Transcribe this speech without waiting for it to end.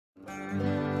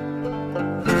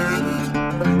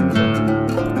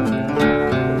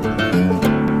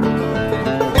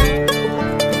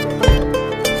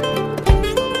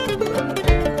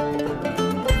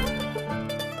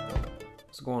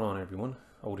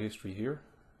History here.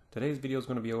 Today's video is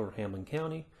going to be over Hamblen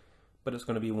County, but it's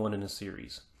going to be one in a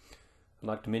series. I'd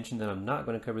like to mention that I'm not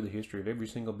going to cover the history of every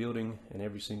single building and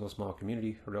every single small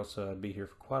community, or else I'd be here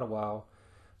for quite a while.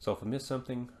 So if I miss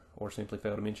something or simply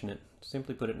fail to mention it,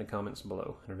 simply put it in the comments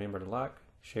below. And remember to like,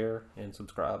 share, and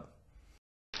subscribe.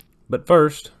 But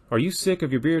first, are you sick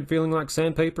of your beard feeling like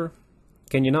sandpaper?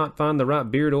 Can you not find the right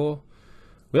beard oil?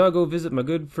 Well, I'll go visit my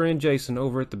good friend Jason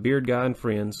over at the Beard Guy and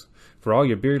Friends for all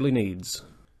your beardly needs.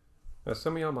 As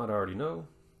some of y'all might already know,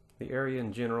 the area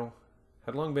in general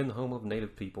had long been the home of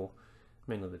native people,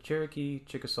 mainly the Cherokee,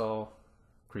 Chickasaw,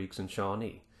 Creeks, and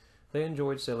Shawnee. They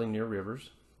enjoyed settling near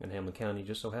rivers, and Hamblen County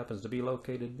just so happens to be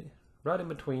located right in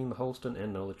between the Holston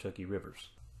and Nolichucky rivers.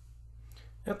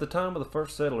 At the time of the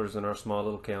first settlers in our small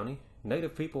little county,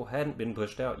 native people hadn't been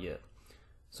pushed out yet,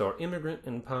 so our immigrant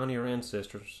and pioneer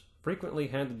ancestors frequently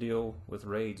had to deal with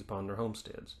raids upon their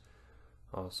homesteads.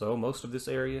 Also, most of this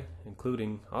area,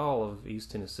 including all of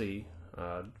East Tennessee,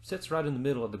 sits right in the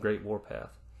middle of the Great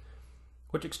Warpath,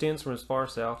 which extends from as far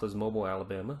south as Mobile,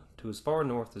 Alabama, to as far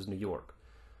north as New York.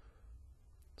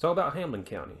 So about Hamblen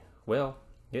County. Well,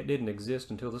 it didn't exist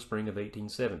until the spring of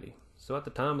 1870, so at the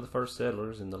time of the first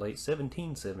settlers in the late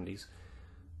 1770s,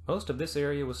 most of this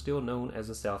area was still known as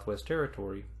the Southwest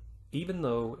Territory, even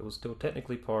though it was still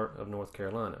technically part of North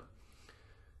Carolina.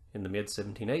 In the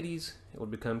mid-1780s, it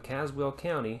would become Caswell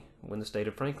County when the state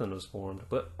of Franklin was formed,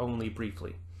 but only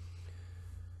briefly.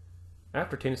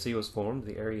 After Tennessee was formed,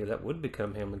 the area that would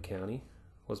become Hamblen County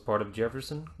was part of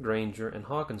Jefferson, Granger, and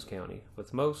Hawkins County,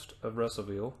 with most of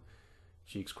Russellville,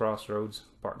 Cheeks Crossroads,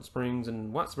 Barton Springs,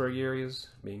 and Whitesburg areas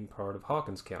being part of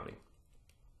Hawkins County.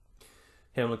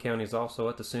 Hamblen County is also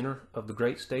at the center of the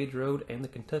Great Stage Road and the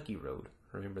Kentucky Road.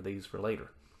 Remember these for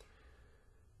later.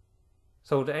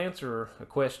 So to answer a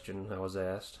question I was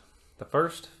asked, the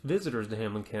first visitors to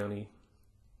Hamblen County,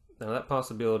 now that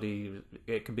possibility,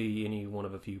 it could be any one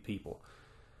of a few people.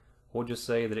 We'll just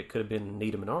say that it could have been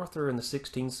Needham and Arthur in the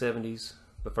 1670s,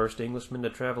 the first Englishmen to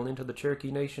travel into the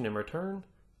Cherokee Nation and return,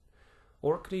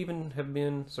 or it could even have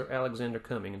been Sir Alexander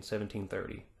Cumming in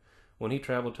 1730, when he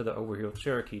traveled to the overhill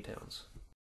Cherokee towns.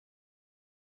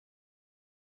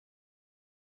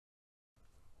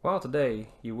 While today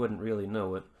you wouldn't really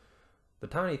know it, the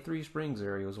tiny Three Springs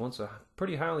area was once a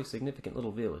pretty highly significant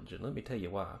little village, and let me tell you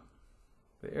why.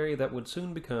 The area that would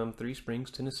soon become Three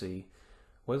Springs, Tennessee,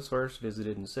 was first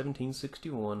visited in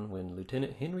 1761 when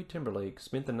Lieutenant Henry Timberlake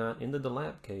spent the night in the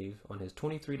DeLapp Cave on his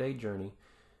 23-day journey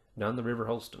down the River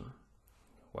Holston.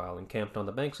 While encamped on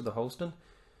the banks of the Holston,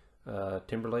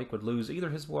 Timberlake would lose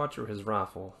either his watch or his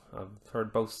rifle. I've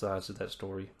heard both sides of that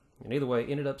story, and either way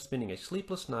ended up spending a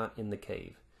sleepless night in the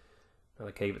cave. Now,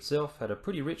 the cave itself had a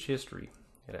pretty rich history,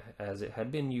 as it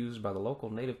had been used by the local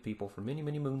native people for many,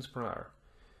 many moons prior.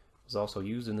 It was also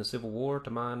used in the Civil War to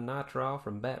mine nitrile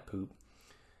from bat poop,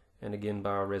 and again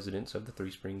by our residents of the Three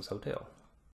Springs Hotel.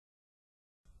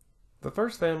 The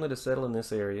first family to settle in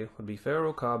this area would be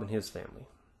Pharaoh Cobb and his family.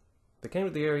 They came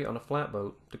to the area on a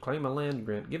flatboat to claim a land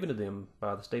grant given to them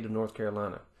by the state of North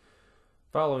Carolina,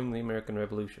 following the American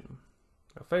Revolution.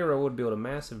 Now, Pharaoh would build a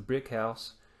massive brick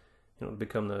house, and it would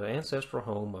become the ancestral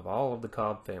home of all of the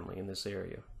Cobb family in this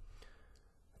area.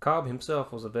 Cobb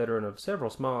himself was a veteran of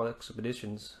several small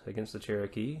expeditions against the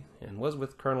Cherokee, and was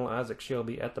with Colonel Isaac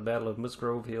Shelby at the Battle of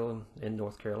Musgrove Hill in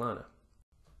North Carolina.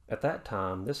 At that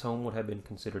time, this home would have been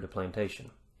considered a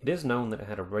plantation. It is known that it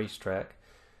had a racetrack,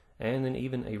 and then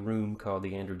even a room called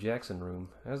the Andrew Jackson Room,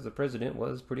 as the president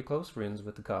was pretty close friends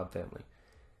with the Cobb family.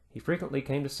 He frequently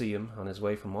came to see him on his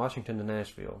way from Washington to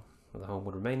Nashville. The home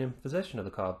would remain in possession of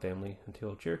the Cobb family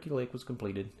until Cherokee Lake was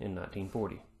completed in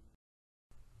 1940.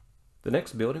 The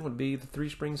next building would be the Three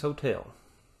Springs Hotel.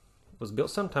 It was built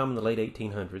sometime in the late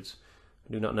 1800s.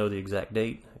 I do not know the exact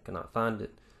date. I cannot find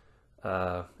it.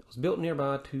 It was built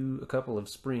nearby to a couple of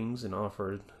springs and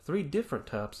offered 3 different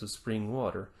types of spring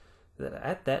water that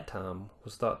at that time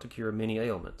was thought to cure many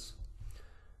ailments.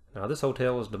 Now, this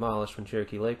hotel was demolished when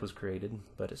Cherokee Lake was created,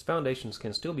 but its foundations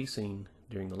can still be seen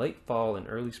during the late fall and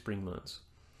early spring months.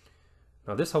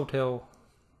 Now, this hotel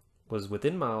was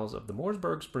within miles of the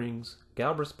Mooresburg Springs,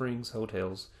 Galbraith Springs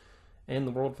hotels, and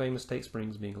the world-famous Tate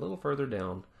Springs being a little further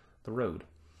down the road.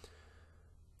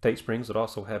 Tate Springs would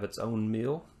also have its own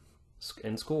mill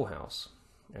and schoolhouse,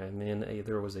 and then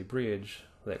there was a bridge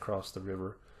that crossed the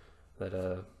river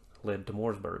that led to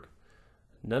Mooresburg.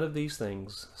 None of these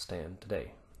things stand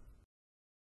today.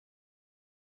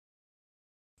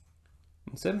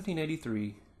 In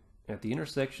 1783, at the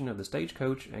intersection of the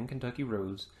Stagecoach and Kentucky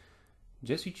roads,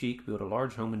 Jesse Cheek built a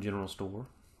large home and general store,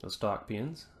 a stock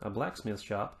pens, a blacksmith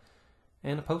shop,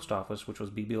 and a post office which was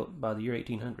to be built by the year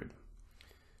 1800.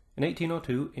 In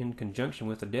 1802, in conjunction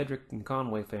with the Dedrick and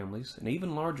Conway families, an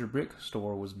even larger brick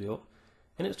store was built,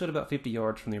 and it stood about 50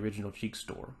 yards from the original Cheeks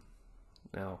store.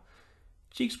 Now,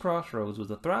 Cheeks Crossroads was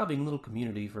a thriving little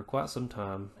community for quite some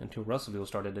time until Russellville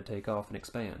started to take off and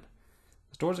expand.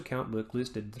 The store's account book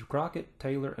listed the Crockett,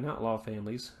 Taylor, and Outlaw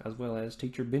families, as well as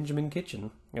teacher Benjamin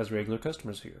Kitchen, as regular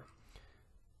customers here.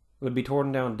 It would be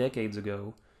torn down decades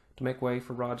ago to make way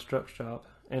for Rod's Truck Shop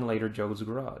and later Joe's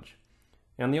Garage,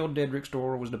 and the old Dedrick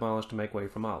store was demolished to make way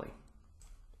for Molly.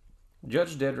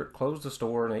 Judge Dedrick closed the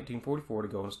store in 1844 to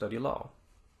go and study law.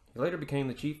 He later became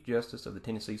the Chief Justice of the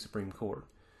Tennessee Supreme Court.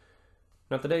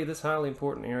 Now today, this highly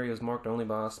important area is marked only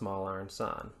by a small iron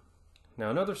sign. Now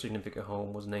another significant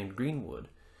home was named Greenwood.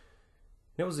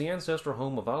 It was the ancestral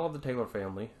home of all of the Taylor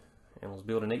family and was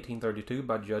built in 1832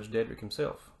 by Judge Dedrick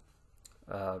himself.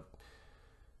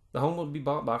 The home would be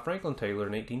bought by Franklin Taylor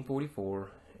in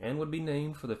 1844 and would be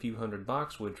named for the few hundred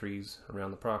boxwood trees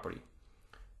around the property.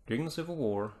 During the Civil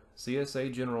War,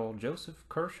 CSA General Joseph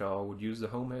Kershaw would use the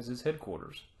home as his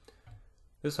headquarters.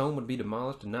 This home would be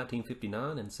demolished in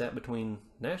 1959 and sat between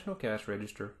National Cash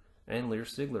Register and Lear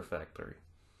Zeigler factory.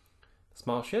 The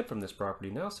small shed from this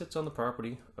property now sits on the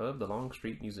property of the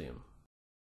Longstreet Museum.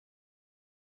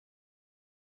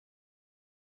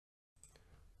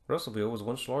 Russellville was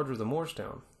once larger than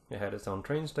Morristown. It had its own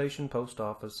train station, post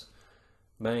office,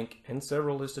 bank, and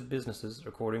several listed businesses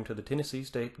according to the Tennessee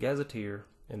State Gazetteer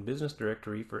and Business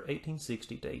Directory for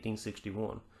 1860 to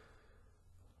 1861.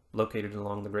 Located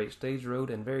along the Great Stage Road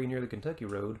and very near the Kentucky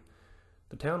Road,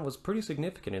 the town was pretty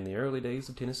significant in the early days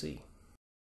of Tennessee.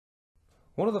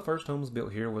 One of the first homes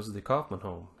built here was the Kaufman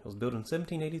home. It was built in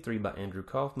 1783 by Andrew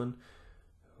Kaufman,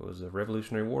 who was a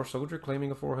Revolutionary War soldier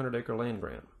claiming a 400-acre land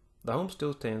grant. The home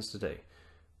still stands today,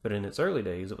 but in its early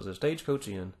days it was a stagecoach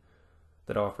inn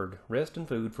that offered rest and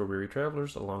food for weary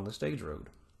travelers along the stage road.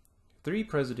 3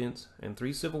 presidents and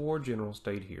 3 Civil War generals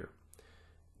stayed here.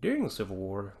 During the Civil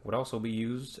War, it would also be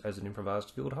used as an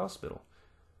improvised field hospital.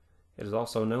 It is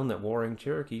also known that warring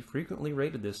Cherokee frequently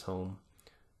raided this home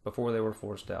before they were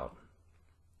forced out.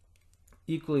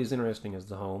 Equally as interesting as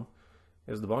the home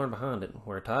is the barn behind it,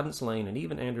 where Tidance Lane and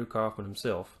even Andrew Kaufman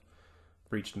himself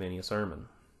preached many a sermon.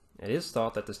 It is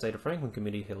thought that the State of Franklin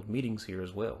Committee held meetings here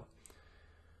as well.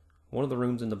 One of the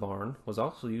rooms in the barn was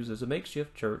also used as a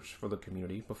makeshift church for the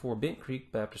community before Bent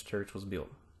Creek Baptist Church was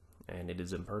built, and it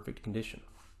is in perfect condition.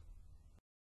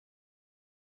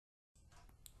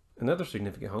 Another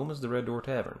significant home is the Red Door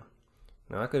Tavern.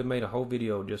 Now, I could have made a whole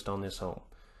video just on this home,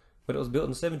 but it was built in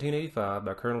 1785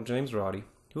 by Colonel James Roddy,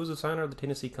 who was a signer of the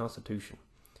Tennessee Constitution.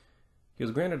 He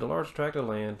was granted a large tract of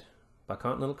land by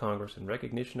Continental Congress in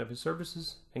recognition of his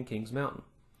services in Kings Mountain.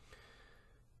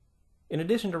 In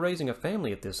addition to raising a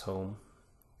family at this home,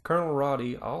 Colonel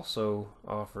Roddy also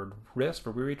offered rest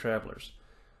for weary travelers.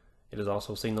 It has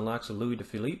also seen the likes of Louis de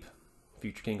Philippe,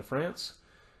 future King of France,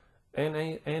 and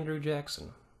Andrew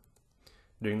Jackson.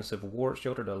 During the Civil War, it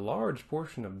sheltered a large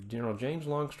portion of General James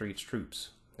Longstreet's troops.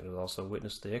 It has also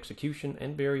witnessed the execution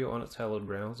and burial on its hallowed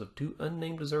grounds of 2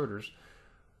 unnamed deserters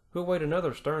who await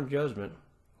another stern judgment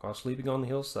while sleeping on the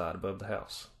hillside above the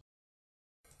house.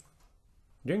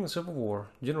 During the Civil War,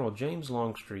 General James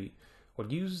Longstreet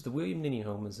would use the William Nenny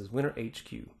home as his winter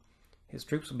HQ. His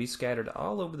troops would be scattered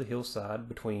all over the hillside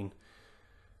between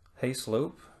Hay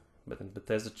Slope,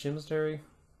 Bethesda Cemetery,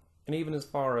 and even as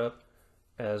far up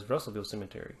as Russellville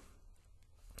Cemetery.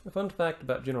 A fun fact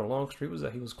about General Longstreet was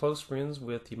that he was close friends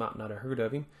with, you might not have heard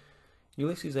of him,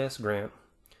 Ulysses S. Grant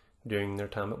during their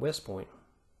time at West Point.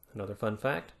 Another fun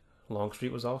fact,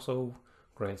 Longstreet was also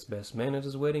Grant's best man at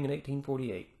his wedding in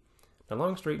 1848. Now,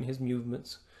 Longstreet and his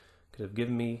movements could have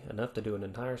given me enough to do an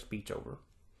entire speech over.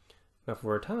 Now,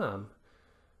 for a time,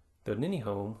 the Nenny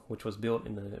home, which was built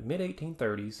in the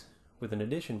mid-1830s, with an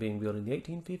addition being built in the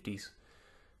 1850s,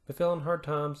 befell in hard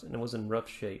times and was in rough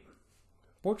shape.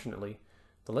 Fortunately,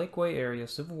 the Lakeway Area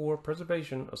Civil War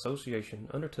Preservation Association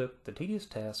undertook the tedious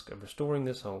task of restoring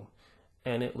this home,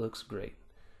 and it looks great.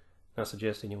 I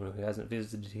suggest anyone who hasn't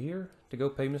visited here to go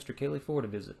pay Mr. Kelly Ford a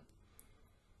visit.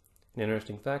 An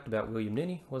interesting fact about William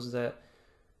Nenny was that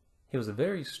he was a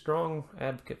very strong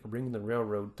advocate for bringing the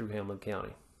railroad through Hamblen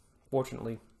County.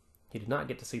 Fortunately, he did not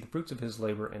get to see the fruits of his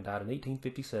labor and died in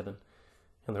 1857,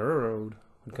 and the railroad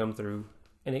would come through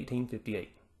in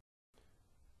 1858.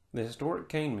 The historic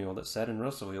cane mill that sat in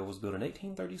Russellville was built in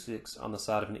 1836 on the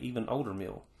site of an even older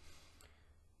mill.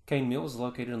 Cane Mill is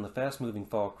located in the fast-moving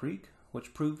Fall Creek,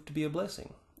 which proved to be a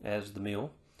blessing, as the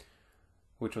mill,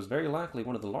 which was very likely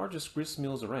one of the largest grist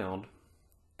mills around,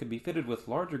 could be fitted with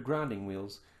larger grinding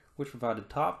wheels, which provided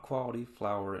top-quality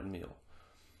flour and meal.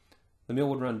 The mill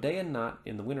would run day and night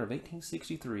in the winter of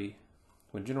 1863,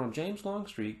 when General James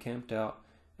Longstreet camped out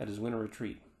at his winter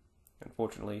retreat.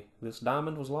 Unfortunately, this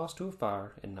diamond was lost to a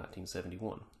fire in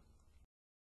 1971.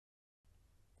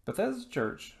 Bethesda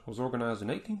Church was organized in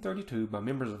 1832 by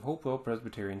members of Hopewell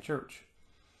Presbyterian Church.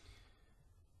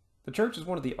 The church is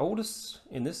one of the oldest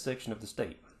in this section of the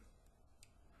state.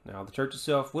 Now, the church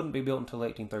itself wouldn't be built until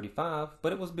 1835,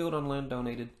 but it was built on land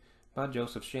donated by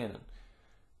Joseph Shannon.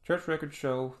 Church records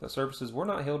show that services were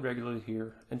not held regularly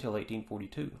here until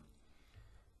 1842.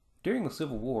 During the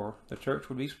Civil War, the church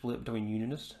would be split between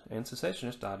Unionist and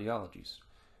secessionist ideologies.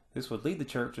 This would lead the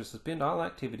church to suspend all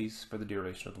activities for the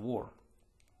duration of the war.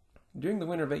 During the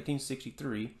winter of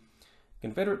 1863,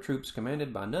 Confederate troops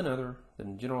commanded by none other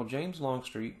than General James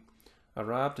Longstreet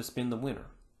arrived to spend the winter.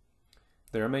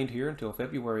 They remained here until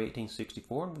February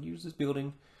 1864 and would use this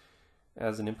building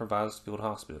as an improvised field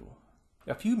hospital.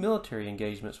 A few military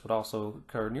engagements would also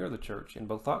occur near the church in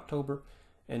both October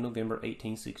and November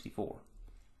 1864.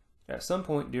 At some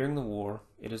point during the war,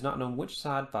 it is not known which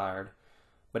side fired,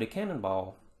 but a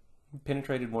cannonball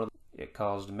penetrated one of them. It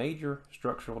caused major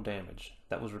structural damage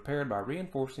that was repaired by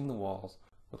reinforcing the walls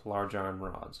with large iron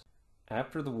rods.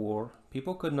 After the war,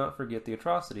 people could not forget the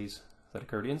atrocities that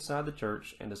occurred inside the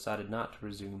church and decided not to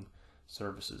resume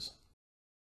services.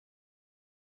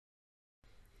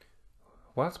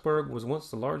 Whitesburg was once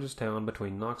the largest town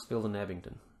between Knoxville and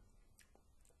Abingdon.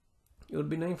 It would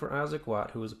be named for Isaac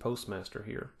White, who was a postmaster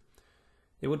here.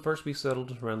 It would first be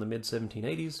settled around the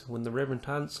mid-1780s when the Reverend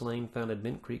Tidance Lane founded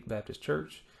Mint Creek Baptist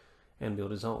Church and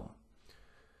built his home.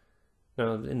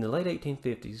 Now, in the late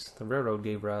 1850s, the railroad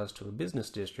gave rise to a business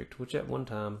district which at one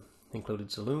time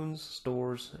included saloons,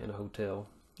 stores, and a hotel,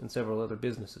 and several other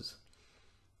businesses.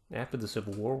 After the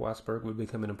Civil War, Whitesburg would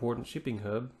become an important shipping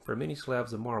hub for many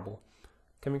slabs of marble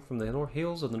coming from the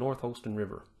hills of the North Holston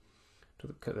River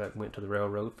that went to the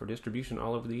railroad for distribution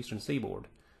all over the eastern seaboard.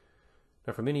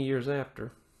 Now, for many years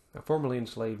after, a formerly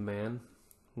enslaved man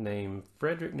named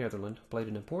Frederick Netherland played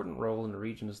an important role in the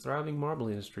region's thriving marble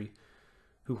industry,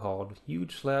 who hauled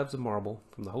huge slabs of marble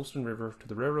from the Holston River to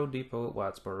the railroad depot at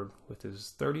Whitesburg with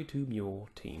his 32-mule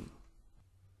team.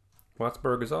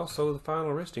 Whitesburg is also the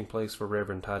final resting place for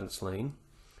Reverend Tidance Lane,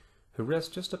 who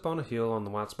rests just up on a hill on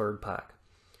the Whitesburg Pike.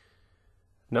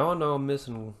 Now, I know I'm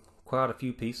missing quite a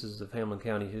few pieces of Hamblen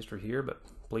County history here, but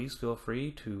please feel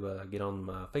free to get on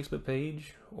my Facebook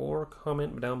page or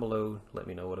comment down below to let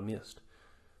me know what I missed.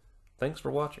 Thanks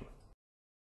for watching.